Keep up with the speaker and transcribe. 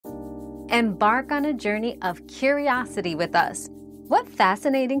Embark on a journey of curiosity with us. What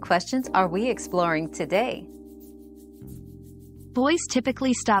fascinating questions are we exploring today? Boys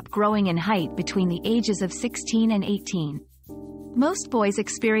typically stop growing in height between the ages of 16 and 18. Most boys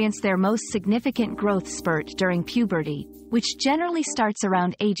experience their most significant growth spurt during puberty, which generally starts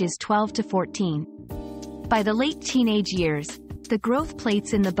around ages 12 to 14. By the late teenage years, the growth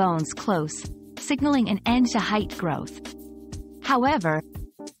plates in the bones close, signaling an end to height growth. However,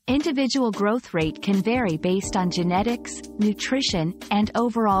 individual growth rate can vary based on genetics, nutrition, and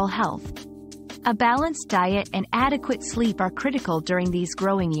overall health. A balanced diet and adequate sleep are critical during these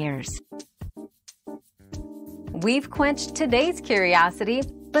growing years. We've quenched today's curiosity,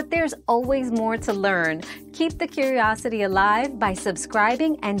 but there's always more to learn. Keep the curiosity alive by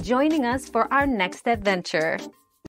subscribing and joining us for our next adventure.